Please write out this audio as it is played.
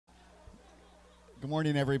Good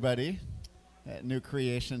morning, everybody at New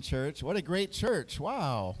Creation Church. What a great church.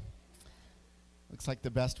 Wow. Looks like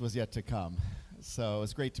the best was yet to come. So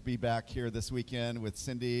it's great to be back here this weekend with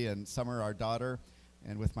Cindy and Summer, our daughter,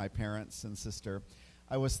 and with my parents and sister.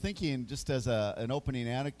 I was thinking, just as an opening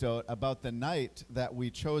anecdote, about the night that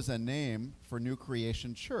we chose a name for New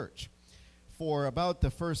Creation Church. For about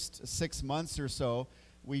the first 6 months or so,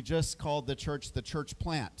 we just called the church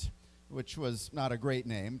Plant, which was not a great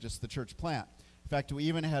name, just the church plant. In fact, we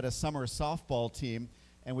even had a summer softball team,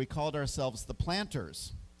 and we called ourselves the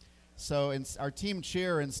Planters. So our team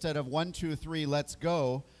cheer, instead of 1, 2, 3, let's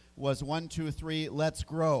go, was 1, 2, 3, let's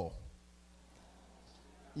grow.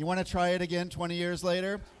 You want to try it again 20 years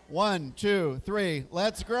later? 1, 2, 3,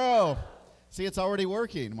 let's grow. See, it's already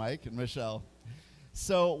working, Mike and Michelle.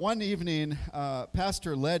 So one evening,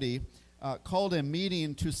 Pastor Letty called a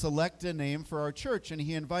meeting to select a name for our church, and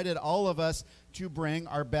he invited all of us to bring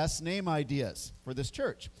our best name ideas for this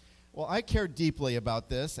church. Well, I cared deeply about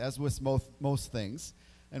this, as with most things,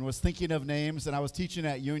 and was thinking of names, and I was teaching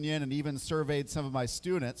at Union and even surveyed some of my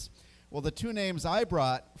students. Well, the two names I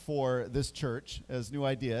brought for this church as new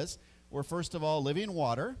ideas were, first of all, Living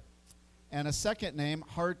Water, and a second name,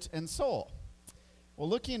 Heart and Soul. Well,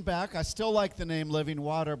 looking back, I still like the name Living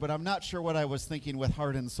Water, but I'm not sure what I was thinking with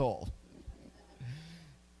Heart and Soul.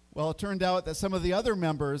 Well, it turned out that some of the other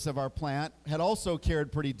members of our plant had also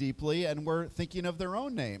cared pretty deeply and were thinking of their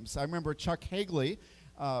own names. I remember Chuck Hagley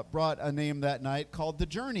brought a name that night called The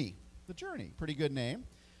Journey. The Journey, pretty good name.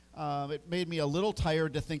 It made me a little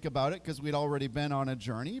tired to think about it because we'd already been on a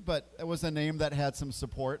journey, but it was a name that had some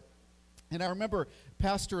support. And I remember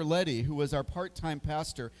Pastor Letty, who was our part-time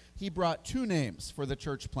pastor, he brought two names for the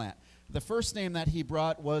church plant. The first name that he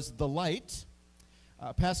brought was The Light.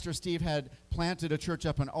 Pastor Steve had planted a church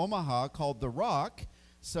up in Omaha called The Rock,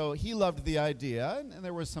 so he loved the idea, and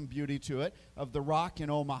there was some beauty to it, of the Rock in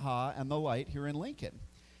Omaha and the Light here in Lincoln.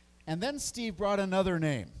 And then Steve brought another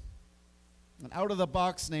name, an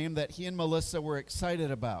out-of-the-box name that he and Melissa were excited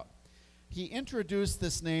about. He introduced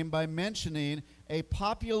this name by mentioning a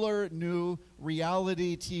popular new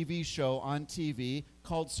reality TV show on TV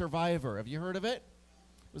called Survivor. Have you heard of it?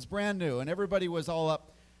 It was brand new, and everybody was all up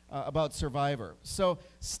about Survivor. So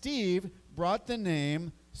Steve brought the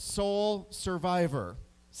name Soul Survivor,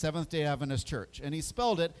 Seventh-day Adventist Church, and he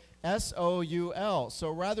spelled it S-O-U-L. So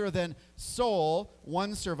rather than Soul,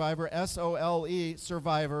 one survivor, S-O-L-E,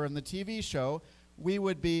 Survivor in the TV show, we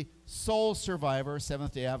would be Soul Survivor,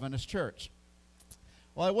 Seventh-day Adventist Church.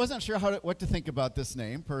 Well, I wasn't sure what to think about this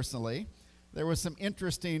name, personally. There was some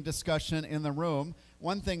interesting discussion in the room.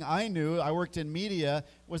 One thing I knew, I worked in media,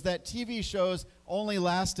 was that TV shows only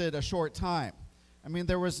lasted a short time. I mean,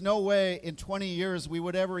 there was no way in 20 years we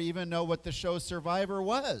would ever even know what the show Survivor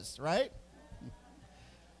was, right?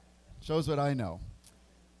 Shows what I know.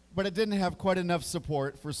 But it didn't have quite enough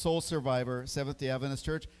support for Soul Survivor, Seventh-day Adventist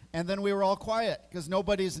Church, and then we were all quiet because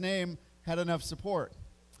nobody's name had enough support.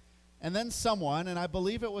 And then someone, and I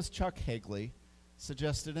believe it was Chuck Hagley,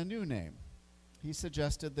 suggested a new name. He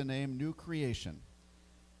suggested the name New Creation,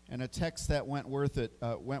 and a text that went with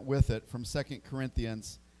it from 2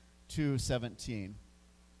 Corinthians 2:17.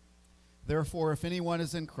 Therefore, if anyone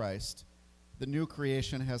is in Christ, the new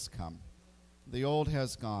creation has come. The old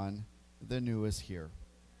has gone, the new is here.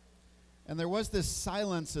 And there was this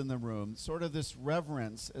silence in the room, sort of this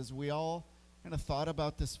reverence as we all kind of thought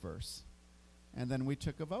about this verse. And then we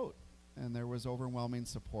took a vote, and there was overwhelming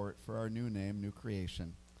support for our new name, New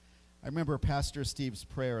Creation. I remember Pastor Steve's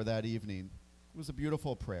prayer that evening. It was a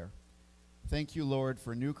beautiful prayer. Thank you, Lord,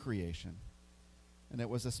 for new creation. And it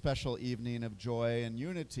was a special evening of joy and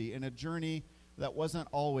unity in a journey that wasn't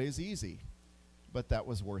always easy, but that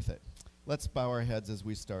was worth it. Let's bow our heads as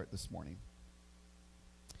we start this morning.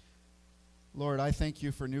 Lord, I thank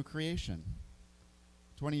you for new creation.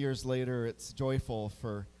 20 years later, it's joyful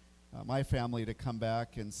for my family to come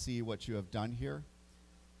back and see what you have done here,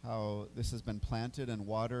 how this has been planted and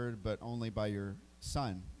watered, but only by your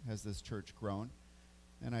Son has this church grown.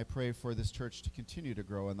 And I pray for this church to continue to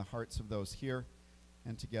grow in the hearts of those here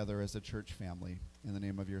and together as a church family. In the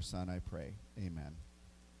name of your Son, I pray. Amen.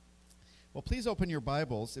 Well, please open your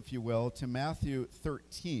Bibles, if you will, to Matthew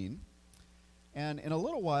 13. And in a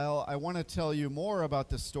little while, I want to tell you more about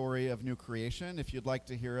the story of new creation, if you'd like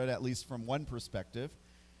to hear it, at least from one perspective.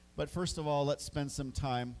 But first of all, let's spend some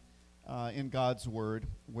time in God's Word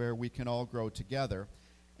where we can all grow together.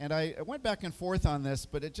 And I went back and forth on this,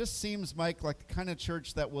 but it just seems, Mike, like the kind of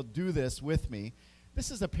church that will do this with me. This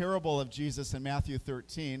is a parable of Jesus in Matthew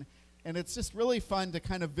 13, and it's just really fun to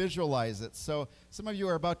kind of visualize it. So some of you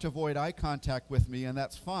are about to avoid eye contact with me, and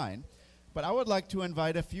that's fine. But I would like to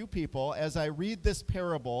invite a few people as I read this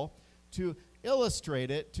parable to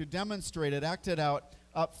illustrate it, to demonstrate it, act it out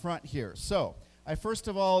up front here. So I first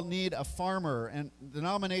of all need a farmer, and the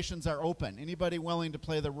nominations are open. Anybody willing to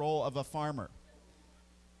play the role of a farmer?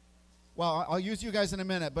 Well, I'll use you guys in a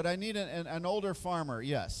minute, but I need an older farmer.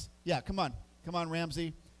 Yes. Yeah, come on. Come on,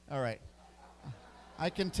 Ramsey. All right. I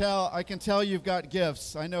can tell you've got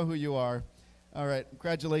gifts. I know who you are. All right.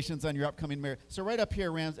 Congratulations on your upcoming marriage. So right up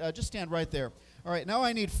here, Ramsey, just stand right there. All right. Now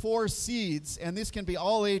I need 4 seeds, and these can be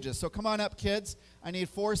all ages. So come on up, kids. I need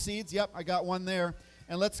 4 seeds. Yep, I got one there.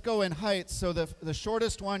 And let's go in heights. So the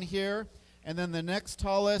shortest one here, and then the next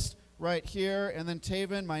tallest right here, and then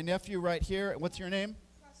Taven, my nephew, right here. What's your name?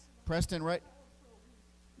 Preston, right?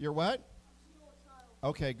 You're what?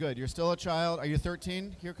 Okay, good. You're still a child. Are you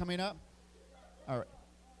 13 here coming up? All right.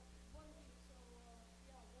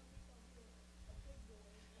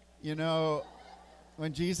 You know,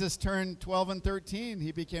 when Jesus turned 12 and 13,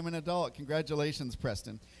 he became an adult. Congratulations,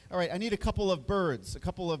 Preston. All right, I need a couple of birds. A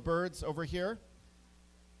couple of birds over here.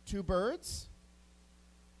 2 birds.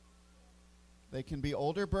 They can be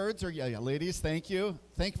older birds or, yeah, ladies, thank you.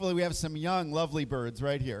 Thankfully, we have some young, lovely birds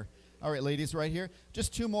right here. All right, ladies, right here.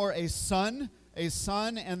 Just 2 more. A sun,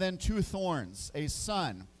 and then 2 thorns. A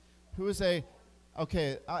sun. Who is a,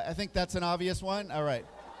 okay, I think that's an obvious one. All right.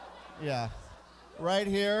 Yeah. Right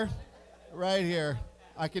here. Right here.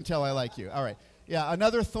 I can tell I like you. All right. Yeah,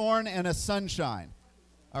 another thorn and a sunshine.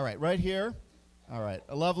 All right, right here. All right,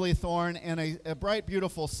 a lovely thorn and a bright,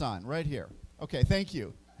 beautiful sun right here. Okay, thank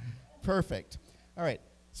you. Perfect. All right,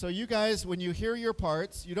 so you guys, when you hear your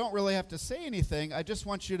parts, you don't really have to say anything. I just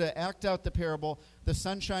want you to act out the parable. The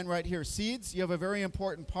sunshine right here. Seeds, you have a very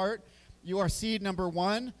important part. You are seed number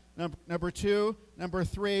 1, number 2, number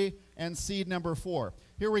 3, and seed number 4.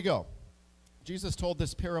 Here we go. Jesus told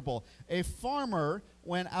this parable. A farmer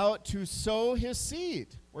went out to sow his seed.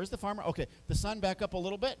 Where's the farmer? Okay, the sun, back up a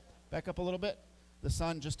little bit. Back up a little bit. The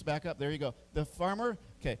sun, just to back up. There you go. The farmer,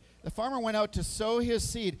 okay. The farmer went out to sow his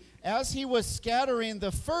seed. As he was scattering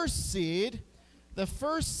the first seed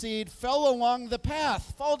fell along the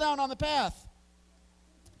path, fall down on the path.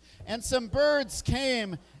 And some birds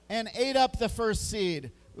came and ate up the first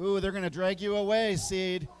seed. Ooh, they're going to drag you away,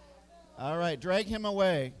 seed. All right, drag him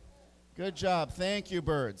away. Good job. Thank you,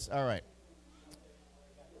 birds. All right.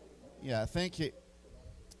 Yeah, thank you.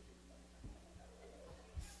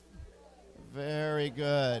 Very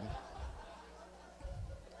good.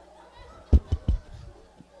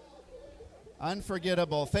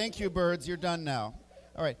 Unforgettable. Thank you, birds. You're done now.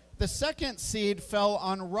 All right. The second seed fell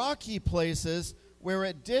on rocky places where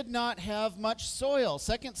it did not have much soil.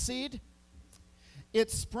 Second seed,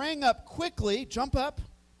 it sprang up quickly, jump up,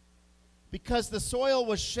 because the soil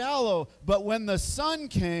was shallow. But when the sun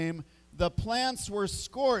came, the plants were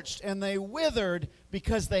scorched and they withered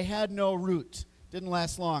because they had no root. Didn't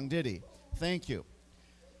last long, did he? Thank you.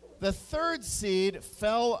 The third seed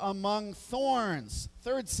fell among thorns.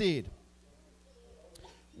 Third seed,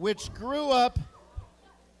 which grew up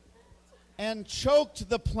and choked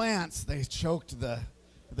the plants. They choked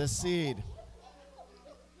the seed.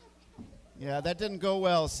 Yeah, that didn't go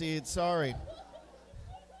well, seed. Sorry.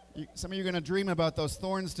 Some of you are going to dream about those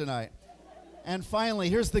thorns tonight. And finally,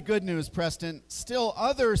 here's the good news, Preston. Still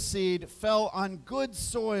other seed fell on good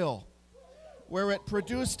soil, where it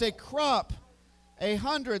produced a crop,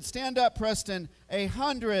 100, stand up, Preston,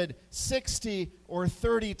 160 or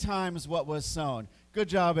 30 times what was sown. Good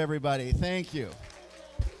job, everybody. Thank you.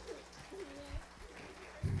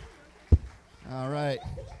 All right.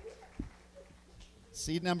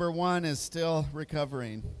 Seed number 1 is still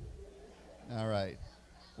recovering. All right.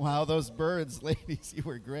 Wow, those birds, ladies, you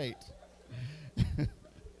were great.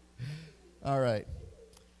 All right.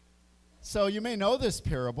 So you may know this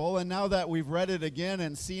parable, and now that we've read it again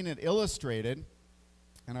and seen it illustrated,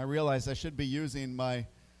 and I realize I should be using my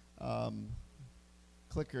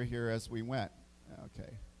clicker here as we went. Okay.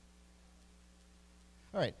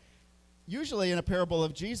 All right. Usually in a parable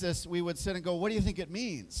of Jesus, we would sit and go, what do you think it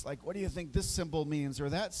means? Like, what do you think this symbol means or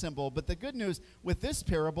that symbol? But the good news with this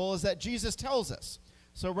parable is that Jesus tells us.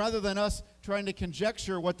 So rather than us trying to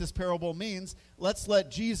conjecture what this parable means, let's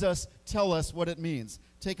let Jesus tell us what it means.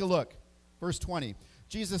 Take a look. Verse 20.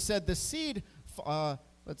 Jesus said, the seed,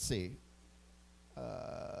 let's see.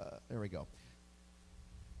 There we go.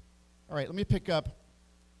 All right, let me pick up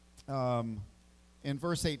in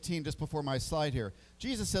verse 18, just before my slide here.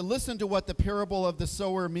 Jesus said, listen to what the parable of the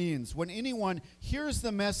sower means. When anyone hears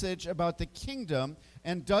the message about the kingdom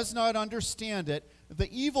and does not understand it, the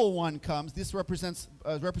evil one comes. This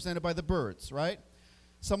represented by the birds, right?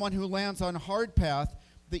 Someone who lands on hard path.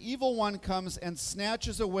 the evil one comes and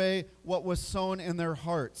snatches away what was sown in their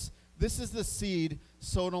hearts. This is the seed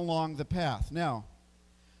sown along the path. Now,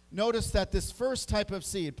 notice that this first type of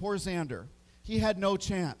seed, poor Xander, he had no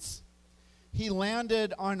chance. He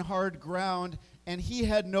landed on hard ground, and he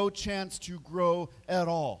had no chance to grow at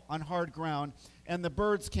all on hard ground, and the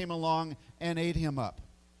birds came along and ate him up.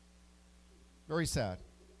 Very sad.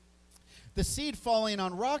 The seed falling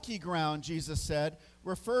on rocky ground, Jesus said,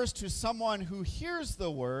 refers to someone who hears the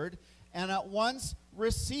word and at once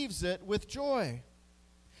receives it with joy.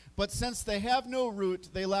 But since they have no root,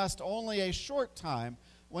 they last only a short time.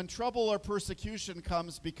 When trouble or persecution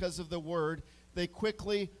comes because of the word, they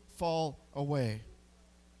quickly fall away.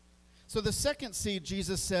 So the second seed,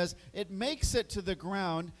 Jesus says, it makes it to the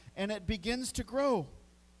ground and it begins to grow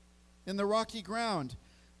in the rocky ground.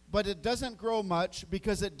 But it doesn't grow much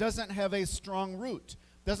because it doesn't have a strong root,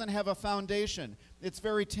 doesn't have a foundation. It's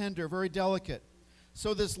very tender, very delicate.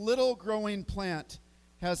 So this little growing plant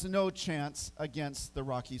has no chance against the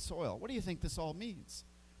rocky soil. What do you think this all means?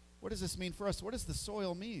 What does this mean for us? What does the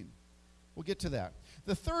soil mean? We'll get to that.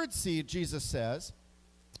 The third seed, Jesus says,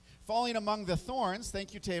 falling among the thorns,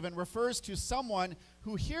 thank you, Taven, refers to someone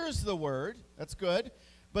who hears the word, that's good,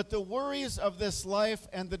 but the worries of this life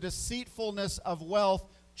and the deceitfulness of wealth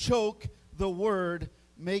choke the word,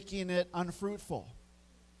 making it unfruitful.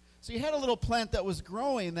 So you had a little plant that was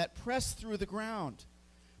growing that pressed through the ground.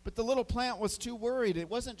 But the little plant was too worried. It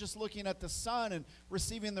wasn't just looking at the sun and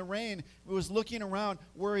receiving the rain. It was looking around,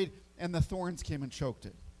 worried, and the thorns came and choked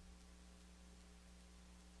it.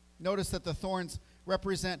 Notice that the thorns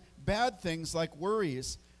represent bad things like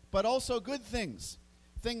worries, but also good things.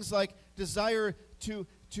 Things like desire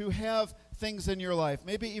to have things in your life,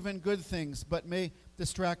 maybe even good things, but may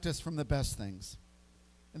distract us from the best things.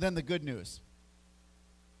 And then the good news.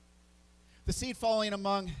 The seed falling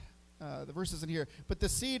among, the verses in here, but the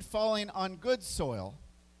seed falling on good soil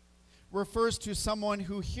refers to someone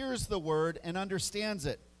who hears the word and understands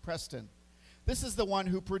it. Preston. This is the one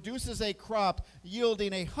who produces a crop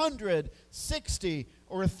yielding 160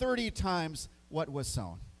 or 30 times what was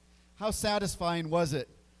sown. How satisfying was it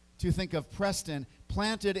to think of Preston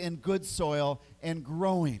planted in good soil and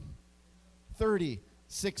growing 30,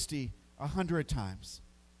 60, 100 times.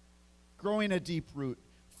 Growing a deep root,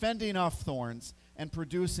 fending off thorns, and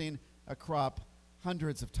producing a crop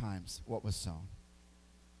hundreds of times what was sown.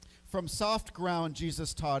 From soft ground,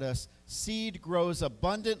 Jesus taught us, seed grows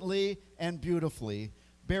abundantly and beautifully,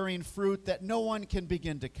 bearing fruit that no one can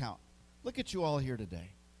begin to count. Look at you all here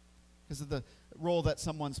today because of the role that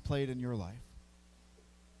someone's played in your life.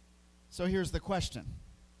 So here's the question.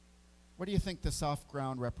 What do you think the soft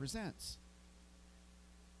ground represents?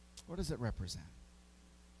 What does it represent?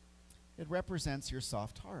 It represents your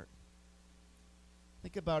soft heart.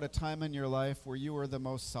 Think about a time in your life where you were the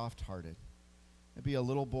most soft-hearted. Maybe a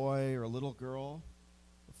little boy or a little girl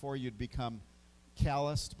before you'd become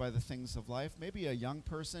calloused by the things of life. Maybe a young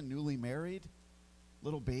person, newly married,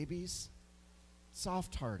 little babies,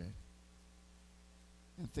 soft-hearted.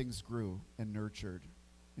 And things grew and nurtured,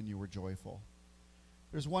 and you were joyful.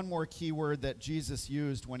 There's one more key word that Jesus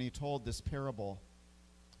used when he told this parable.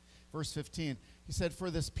 Verse 15, he said, "For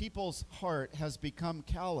this people's heart has become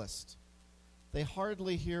calloused. They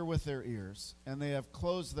hardly hear with their ears, and they have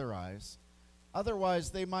closed their eyes.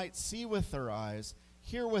 Otherwise, they might see with their eyes,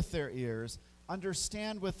 hear with their ears,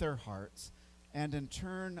 understand with their hearts, and in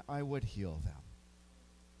turn I would heal them."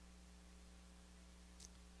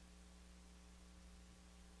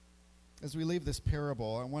 As we leave this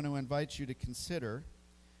parable, I want to invite you to consider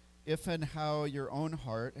if and how your own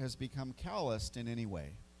heart has become calloused in any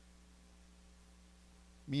way,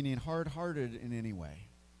 meaning hard-hearted in any way,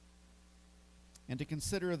 and to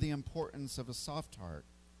consider the importance of a soft heart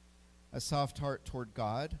toward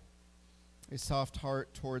God, a soft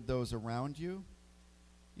heart toward those around you,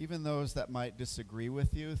 even those that might disagree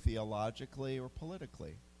with you theologically or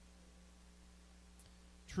politically.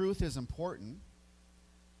 Truth is important,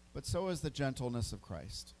 but so is the gentleness of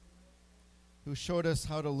Christ, who showed us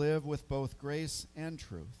how to live with both grace and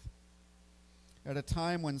truth. At a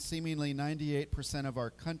time when seemingly 98% of our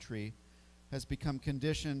country has become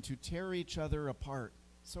conditioned to tear each other apart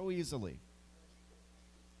so easily,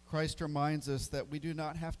 Christ reminds us that we do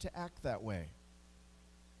not have to act that way.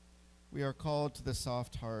 We are called to the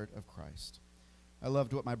soft heart of Christ. I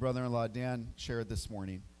loved what my brother-in-law Dan shared this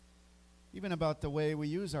morning, even about the way we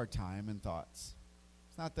use our time and thoughts.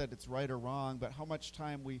 It's not that it's right or wrong, but how much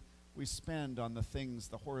time we spend on the things,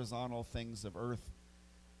 the horizontal things of earth,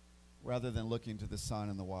 rather than looking to the sun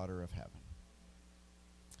and the water of heaven.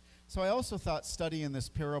 So I also thought studying this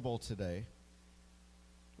parable today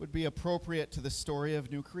would be appropriate to the story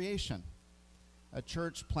of new creation. A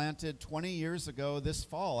church planted 20 years ago this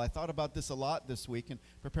fall. I thought about this a lot this week in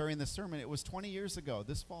preparing this sermon. It was 20 years ago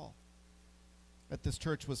this fall that this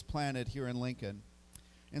church was planted here in Lincoln.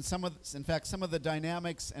 And in fact, some of the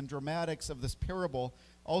dynamics and dramatics of this parable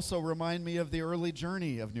also remind me of the early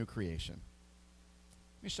journey of new creation.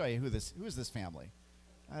 Let me show you who is this family.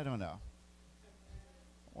 I don't know.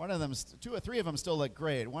 One of them, two or three of them still look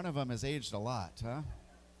great. One of them has aged a lot, huh?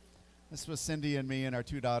 This was Cindy and me and our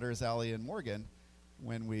two daughters, Allie and Morgan,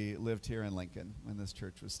 when we lived here in Lincoln, when this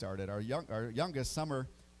church was started. Our youngest, Summer,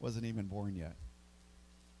 wasn't even born yet.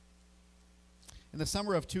 In the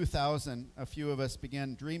summer of 2000, a few of us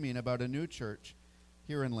began dreaming about a new church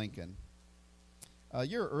here in Lincoln. A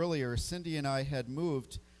year earlier, Cindy and I had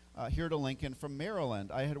moved here to Lincoln from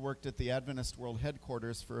Maryland. I had worked at the Adventist World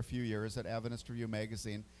Headquarters for a few years, at Adventist Review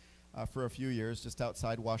Magazine for a few years, just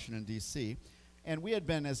outside Washington, D.C., and we had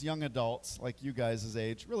been, as young adults, like you guys'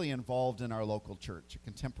 age, really involved in our local church, a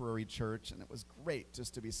contemporary church, and it was great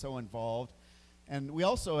just to be so involved. And we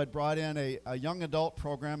also had brought in a young adult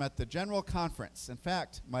program at the General Conference. In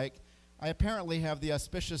fact, Mike, I apparently have the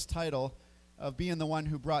auspicious title of being the one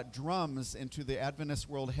who brought drums into the Adventist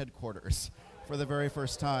World Headquarters for the very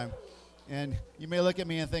first time. And you may look at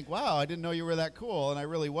me and think, wow, I didn't know you were that cool, and I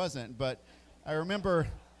really wasn't. But I remember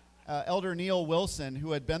Elder Neil Wilson,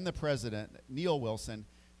 who had been the president, Neil Wilson,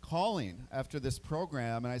 calling after this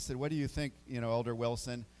program, and I said, what do you think, Elder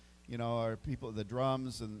Wilson, are people, the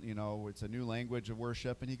drums, and, it's a new language of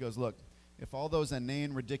worship, and he goes, look, if all those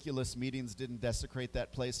inane, ridiculous meetings didn't desecrate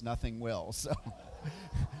that place, nothing will. So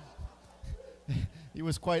he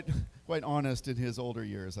was quite honest in his older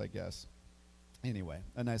years, I guess. Anyway,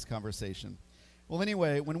 a nice conversation. Well,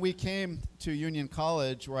 anyway, when we came to Union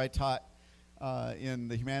College, where I taught in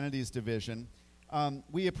the humanities division,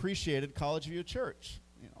 we appreciated College View Church.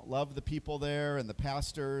 Loved the people there and the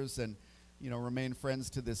pastors, and remain friends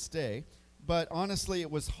to this day. But honestly, it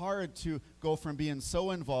was hard to go from being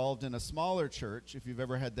so involved in a smaller church, if you've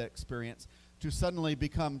ever had that experience, to suddenly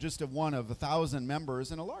become just one of 1,000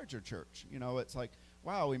 members in a larger church. It's like,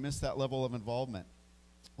 wow, we missed that level of involvement.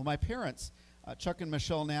 Well, my parents, Chuck and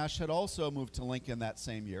Michelle Nash, had also moved to Lincoln that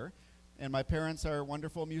same year. And my parents are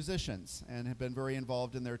wonderful musicians and have been very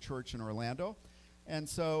involved in their church in Orlando. And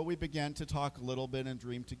so we began to talk a little bit and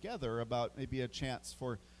dream together about maybe a chance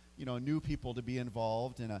for, new people to be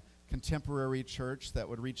involved in a contemporary church that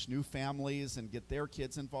would reach new families and get their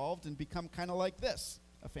kids involved and become kind of like this,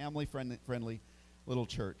 a family-friendly little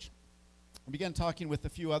church. I began talking with a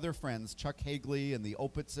few other friends, Chuck Hagley and the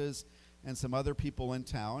Opitzes and some other people in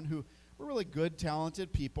town who were really good,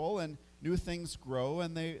 talented people and knew things grow,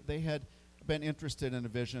 and they had been interested in a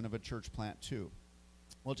vision of a church plant too.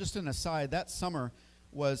 Well, just an aside, that summer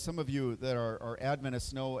was, some of you that are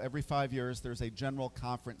Adventists know, every 5 years there's a general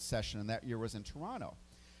conference session, and that year was in Toronto.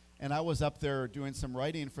 And I was up there doing some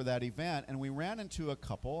writing for that event, and we ran into a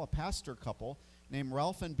pastor couple, named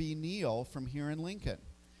Ralph and Bee Neal from here in Lincoln.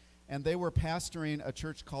 And they were pastoring a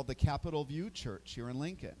church called the Capitol View Church here in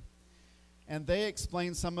Lincoln. And they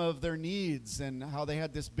explained some of their needs and how they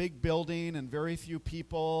had this big building and very few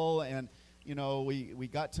people, and we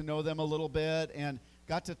got to know them a little bit and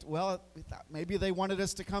we thought maybe they wanted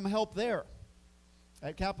us to come help there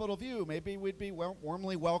at Capitol View. Maybe we'd be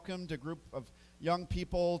warmly welcomed, a group of young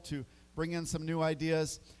people, to bring in some new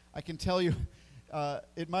ideas. I can tell you,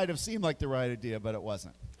 it might have seemed like the right idea, but it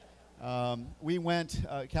wasn't. We went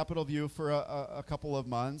Capitol View for a couple of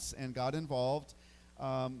months and got involved.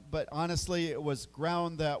 But honestly, it was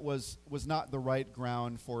ground that was not the right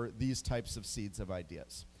ground for these types of seeds of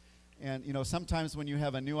ideas. And, sometimes when you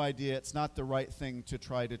have a new idea, it's not the right thing to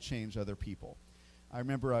try to change other people. I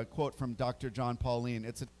remember a quote from Dr. John Pauline: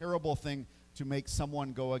 it's a terrible thing to make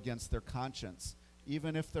someone go against their conscience,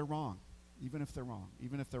 even if they're wrong, even if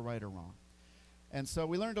they're right or wrong. And so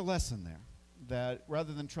we learned a lesson there, that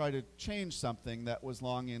rather than try to change something that was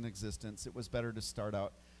long in existence, it was better to start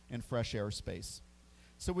out in fresh airspace.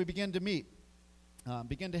 So we began to meet,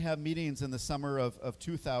 began to have meetings in the summer of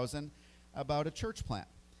 2000 about a church plant,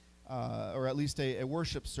 or at least a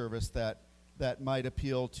worship service that might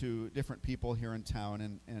appeal to different people here in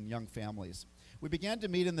town and young families. We began to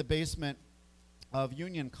meet in the basement of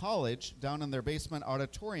Union College, down in their basement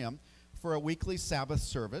auditorium, for a weekly Sabbath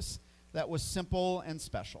service that was simple and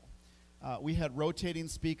special. We had rotating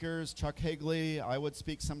speakers. Chuck Hagley, I would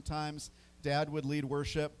speak sometimes. Dad would lead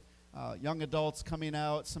worship. Young adults coming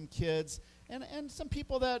out, some kids, and some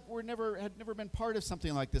people that had never been part of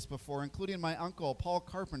something like this before, including my uncle, Paul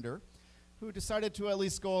Carpenter, who decided to at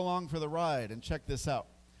least go along for the ride and check this out.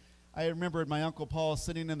 I remembered my Uncle Paul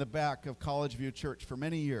sitting in the back of College View Church for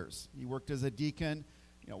many years. He worked as a deacon,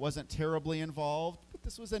 wasn't terribly involved, but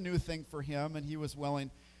this was a new thing for him, and he was willing,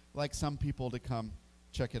 like some people, to come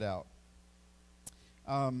check it out.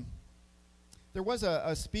 There was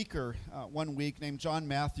a speaker one week named John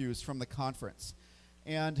Matthews from the conference,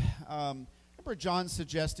 and I remember John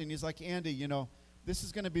suggesting, he's like, Andy, this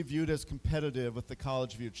is going to be viewed as competitive with the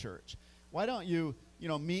College View Church. Why don't you,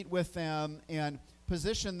 meet with them and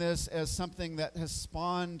position this as something that has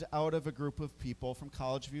spawned out of a group of people from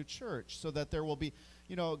College View Church so that there will be,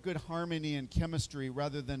 good harmony and chemistry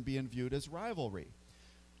rather than being viewed as rivalry.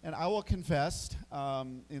 And I will confess,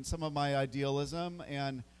 in some of my idealism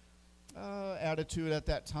and attitude at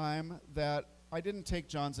that time, that I didn't take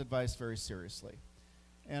John's advice very seriously.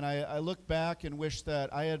 And I look back and wish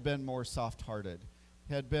that I had been more soft-hearted,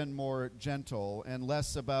 had been more gentle, and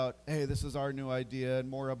less about, hey, this is our new idea, and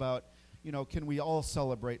more about, can we all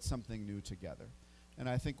celebrate something new together? And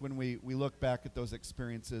I think when we look back at those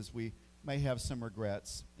experiences, we may have some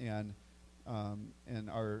regrets and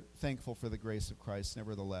are thankful for the grace of Christ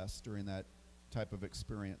nevertheless during that type of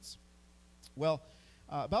experience. Well,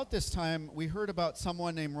 about this time, we heard about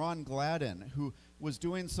someone named Ron Gladden who was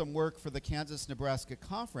doing some work for the Kansas-Nebraska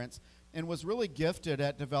Conference and was really gifted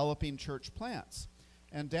at developing church plants.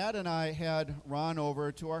 And Dad and I had Ron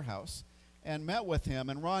over to our house and met with him,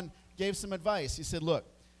 and Ron gave some advice. He said, look,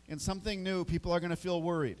 in something new, people are going to feel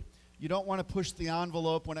worried. You don't want to push the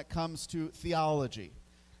envelope when it comes to theology.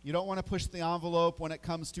 You don't want to push the envelope when it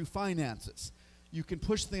comes to finances. You can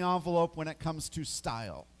push the envelope when it comes to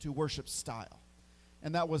style, to worship style.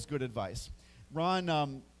 And that was good advice.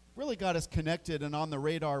 Ron really got us connected and on the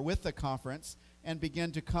radar with the conference and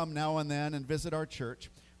began to come now and then and visit our church.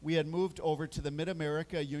 We had moved over to the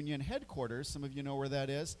Mid-America Union headquarters, some of you know where that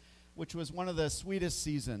is, which was one of the sweetest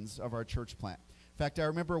seasons of our church plant. In fact, I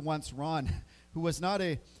remember once Ron, who was not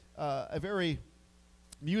a very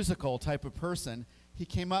musical type of person, he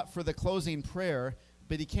came up for the closing prayer,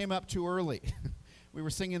 but he came up too early. We were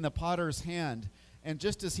singing The Potter's Hand, and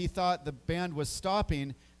just as he thought the band was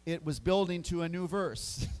stopping, it was building to a new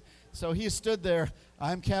verse. So he stood there,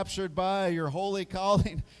 I'm captured by your holy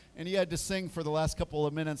calling, and he had to sing for the last couple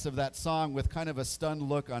of minutes of that song with kind of a stunned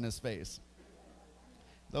look on his face.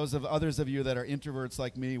 Others of you that are introverts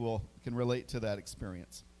like me can relate to that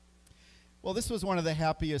experience. Well, this was one of the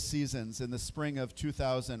happiest seasons in the spring of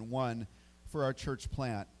 2001 for our church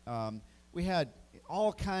plant. We had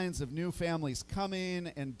all kinds of new families coming,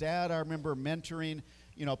 and Dad, I remember mentoring,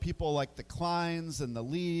 people like the Kleins and the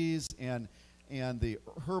Lees and the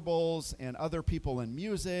Herbals and other people in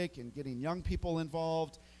music and getting young people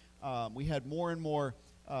involved. We had more and more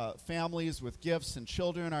families with gifts and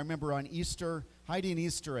children. I remember on Easter, hiding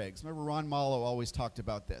Easter eggs. Remember Ron Mallow always talked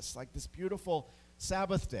about this, like this beautiful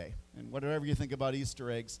Sabbath day. And whatever you think about Easter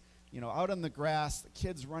eggs, out on the grass, the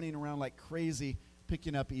kids running around like crazy,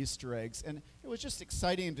 picking up Easter eggs. And it was just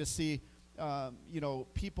exciting to see,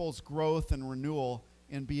 people's growth and renewal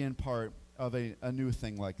in being part of a new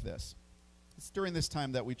thing like this. It's during this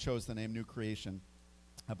time that we chose the name New Creation,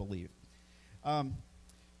 I believe.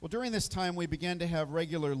 Well, during this time, we began to have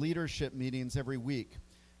regular leadership meetings every week.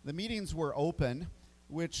 The meetings were open,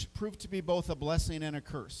 which proved to be both a blessing and a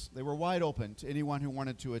curse. They were wide open to anyone who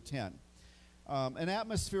wanted to attend. An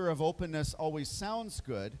atmosphere of openness always sounds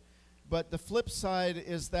good, but the flip side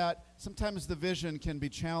is that sometimes the vision can be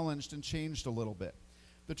challenged and changed a little bit.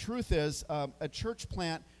 The truth is, a church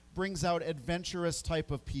plant brings out adventurous type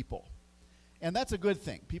of people. And that's a good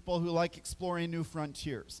thing, people who like exploring new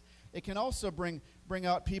frontiers. It can also bring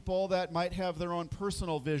out people that might have their own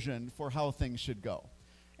personal vision for how things should go.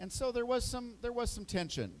 And so there was some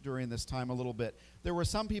tension during this time a little bit. There were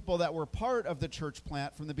some people that were part of the church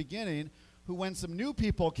plant from the beginning who, when some new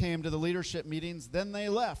people came to the leadership meetings, then they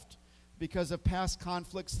left because of past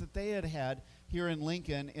conflicts that they had had here in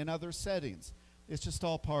Lincoln in other settings. It's just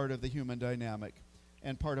all part of the human dynamic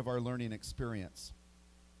and part of our learning experience.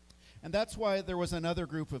 And that's why there was another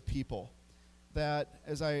group of people that,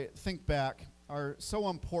 as I think back, are so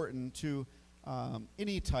important to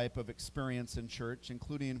any type of experience in church,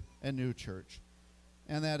 including a new church,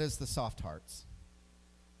 and that is the soft hearts.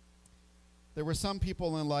 There are some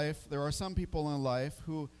people in life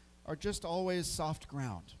who are just always soft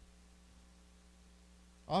ground.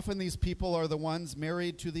 Often these people are the ones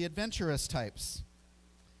married to the adventurous types,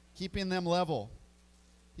 keeping them level.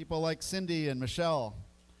 People like Cindy and Michelle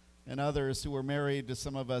and others who were married to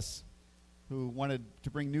some of us who wanted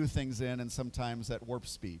to bring new things in and sometimes at warp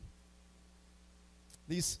speed.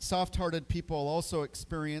 These soft-hearted people also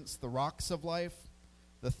experience the rocks of life,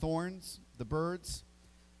 the thorns, the birds,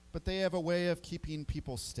 but they have a way of keeping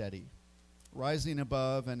people steady, rising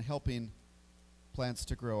above and helping plants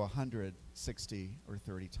to grow 100, 60, or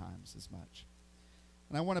 30 times as much.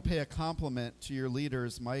 And I want to pay a compliment to your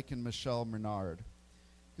leaders, Mike and Michelle Menard,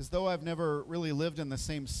 because though I've never really lived in the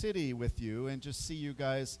same city with you and just see you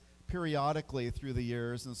guys periodically through the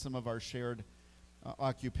years and some of our shared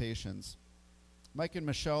occupations, Mike and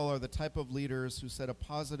Michelle are the type of leaders who set a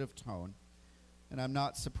positive tone, and I'm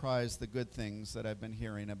not surprised the good things that I've been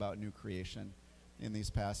hearing about New Creation in these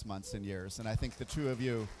past months and years. And I think the two of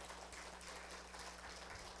you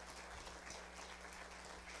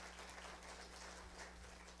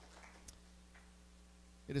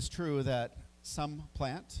it is true that some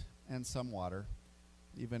plant and some water,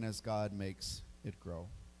 even as God makes it grow.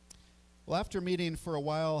 Well, after meeting for a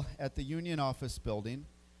while at the Union Office building,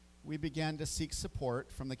 we began to seek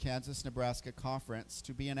support from the Kansas-Nebraska Conference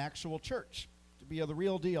to be an actual church, to be the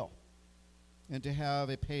real deal, and to have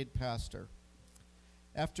a paid pastor.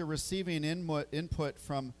 After receiving input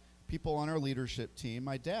from people on our leadership team,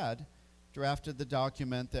 my dad drafted the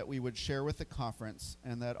document that we would share with the conference,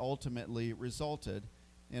 and that ultimately resulted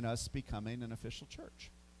in us becoming an official church.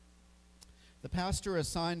 The pastor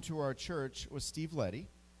assigned to our church was Steve Letty,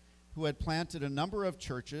 who had planted a number of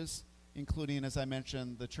churches, including, as I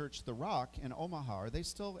mentioned, the church The Rock in Omaha. Are they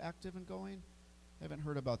still active and going? I haven't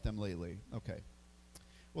heard about them lately. Okay.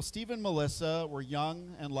 Well, Steve and Melissa were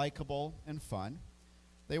young and likable and fun.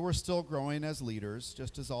 They were still growing as leaders,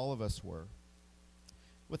 just as all of us were.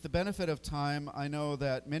 With the benefit of time, I know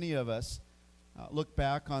that many of us look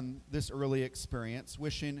back on this early experience,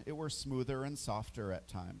 wishing it were smoother and softer at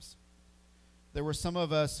times. There were some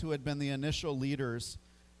of us who had been the initial leaders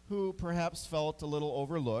who perhaps felt a little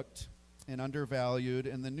overlooked and undervalued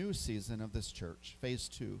in the new season of this church, phase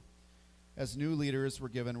 2, as new leaders were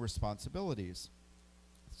given responsibilities.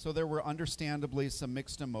 So there were understandably some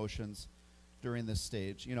mixed emotions during this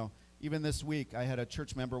stage. You know, even this week I had a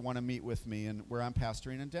church member want to meet with me and where I'm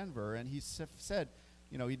pastoring in Denver, and he said,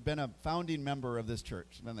 you know, he'd been a founding member of this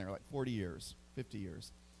church, been there like 40 years, 50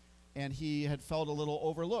 years, and he had felt a little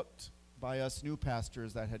overlooked by us new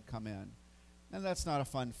pastors that had come in. And that's not a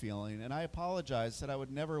fun feeling. And I apologize, that I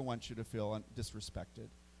would never want you to feel disrespected.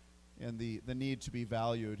 And the need to be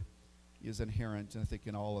valued is inherent, I think,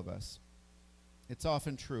 in all of us. It's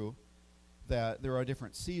often true that there are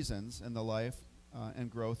different seasons in the life and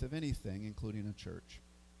growth of anything, including a church.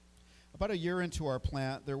 About a year into our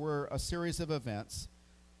plant, there were a series of events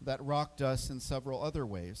that rocked us in several other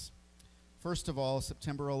ways. First of all,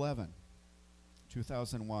 September 11,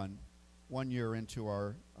 2001, 1 year into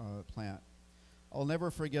our plant. I'll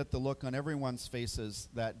never forget the look on everyone's faces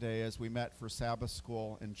that day as we met for Sabbath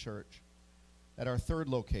school and church. At our third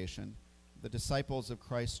location, the Disciples of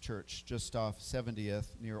Christ Church, just off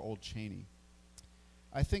 70th near Old Cheney.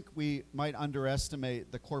 I think we might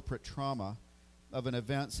underestimate the corporate trauma of an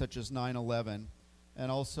event such as 9/11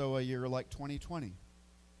 and also a year like 2020.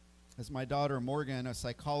 As my daughter Morgan, a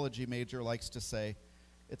psychology major, likes to say,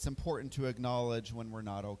 it's important to acknowledge when we're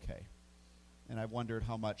not okay. And I've wondered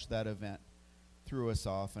how much that event threw us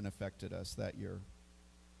off and affected us that year.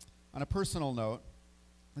 On a personal note,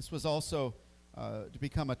 this was also to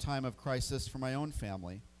become a time of crisis for my own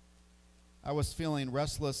family. I was feeling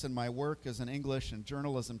restless in my work as an English and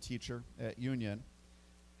journalism teacher at Union,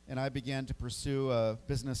 and I began to pursue a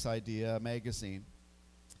business idea, a magazine.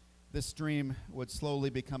 This dream would slowly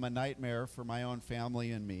become a nightmare for my own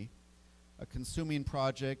family and me, a consuming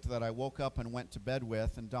project that I woke up and went to bed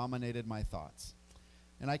with and dominated my thoughts.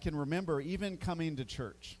 And I can remember even coming to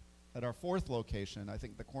church at our fourth location, I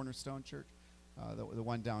think the Cornerstone Church, the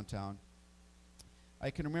one downtown. I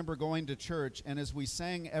can remember going to church, and as we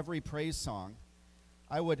sang every praise song,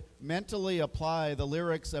 I would mentally apply the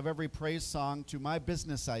lyrics of every praise song to my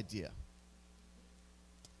business idea.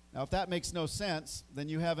 Now, if that makes no sense, then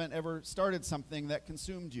you haven't ever started something that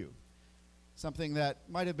consumed you, something that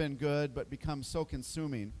might have been good but become so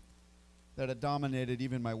consuming that it dominated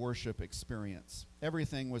even my worship experience.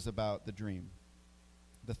 Everything was about the dream.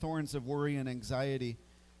 The thorns of worry and anxiety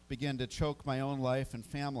began to choke my own life and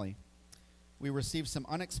family. We received some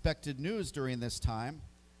unexpected news during this time,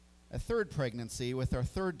 a third pregnancy with our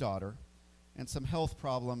third daughter, and some health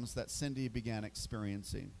problems that Cindy began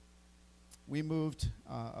experiencing. We moved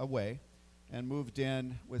away and moved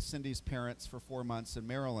in with Cindy's parents for 4 months in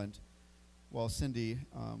Maryland while Cindy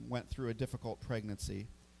went through a difficult pregnancy,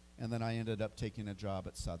 and then I ended up taking a job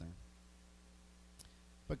at Southern.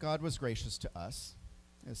 But God was gracious to us,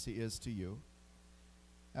 as he is to you.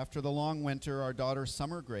 After the long winter, our daughter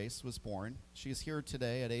Summer Grace was born. She's here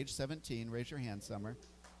today at age 17. Raise your hand, Summer.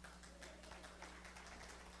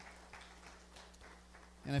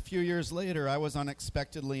 And a few years later, I was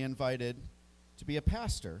unexpectedly invited to be a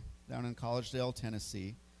pastor down in Collegedale,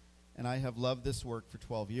 Tennessee, and I have loved this work for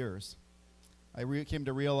 12 years. I came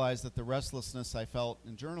to realize that the restlessness I felt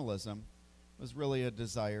in journalism was really a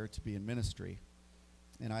desire to be in ministry.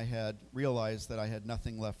 And I had realized that I had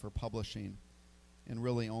nothing left for publishing and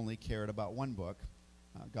really only cared about one book,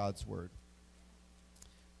 God's Word.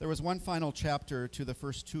 There was one final chapter to the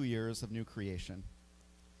first 2 years of New Creation.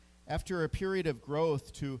 After a period of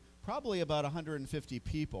growth to probably about 150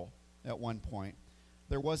 people at one point,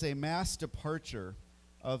 there was a mass departure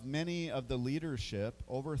of many of the leadership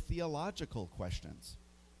over theological questions.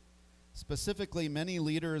 Specifically, many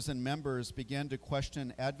leaders and members began to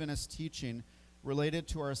question Adventist teaching related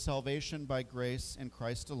to our salvation by grace in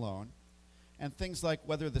Christ alone, and things like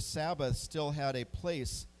whether the Sabbath still had a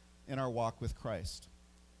place in our walk with Christ.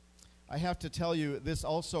 I have to tell you, this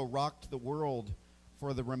also rocked the world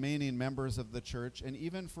for the remaining members of the church, and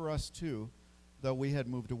even for us too, though we had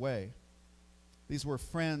moved away. These were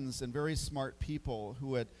friends and very smart people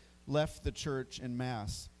who had left the church en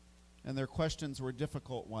masse, and their questions were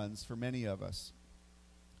difficult ones for many of us.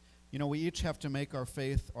 You know, we each have to make our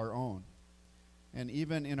faith our own, and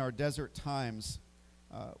even in our desert times,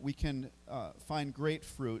 we can find great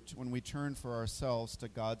fruit when we turn for ourselves to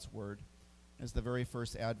God's Word, as the very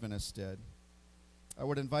first Adventists did. I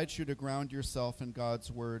would invite you to ground yourself in God's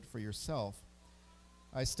Word for yourself.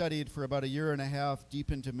 I studied for about 1.5 years,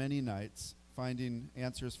 deep into many nights, finding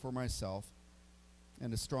answers for myself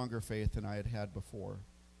and a stronger faith than I had had before.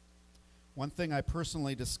 One thing I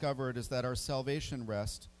personally discovered is that our salvation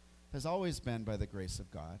rest has always been by the grace of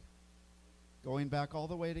God, going back all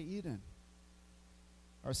the way to Eden.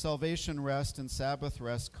 Our salvation rest and Sabbath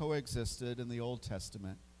rest coexisted in the Old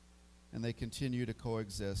Testament, and they continue to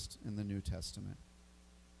coexist in the New Testament.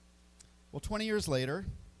 Well, 20 years later,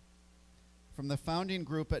 from the founding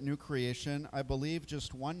group at New Creation, I believe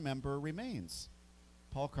just one member remains,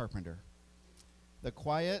 Paul Carpenter. The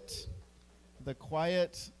quiet,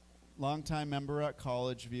 longtime member at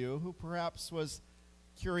College View, who perhaps was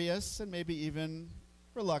curious and maybe even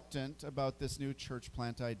reluctant about this new church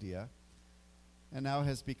plant idea, and now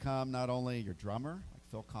has become not only your drummer, like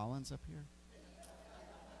Phil Collins up here,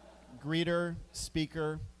 greeter,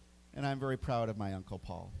 speaker, and I'm very proud of my Uncle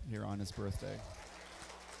Paul here on his birthday.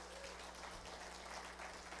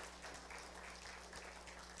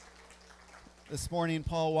 This morning,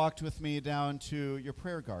 Paul walked with me down to your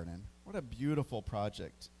prayer garden. What a beautiful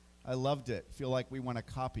project. I loved it. Feel like we want to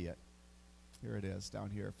copy it. Here it is down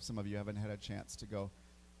here, if some of you haven't had a chance to go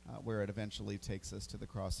where it eventually takes us to the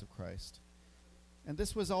cross of Christ. And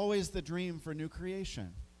this was always the dream for New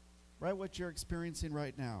Creation, right? What you're experiencing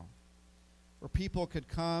right now, where people could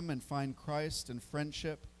come and find Christ and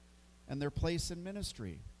friendship and their place in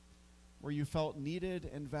ministry, where you felt needed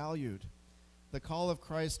and valued. The call of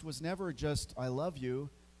Christ was never just, I love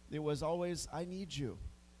you. It was always, I need you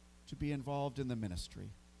to be involved in the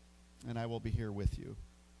ministry, and I will be here with you.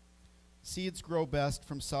 Seeds grow best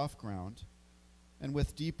from soft ground and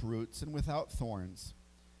with deep roots and without thorns.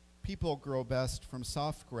 People grow best from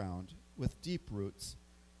soft ground with deep roots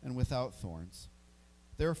and without thorns.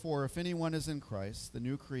 Therefore, if anyone is in Christ, the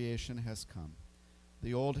new creation has come.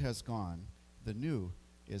 The old has gone. The new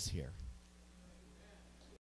is here.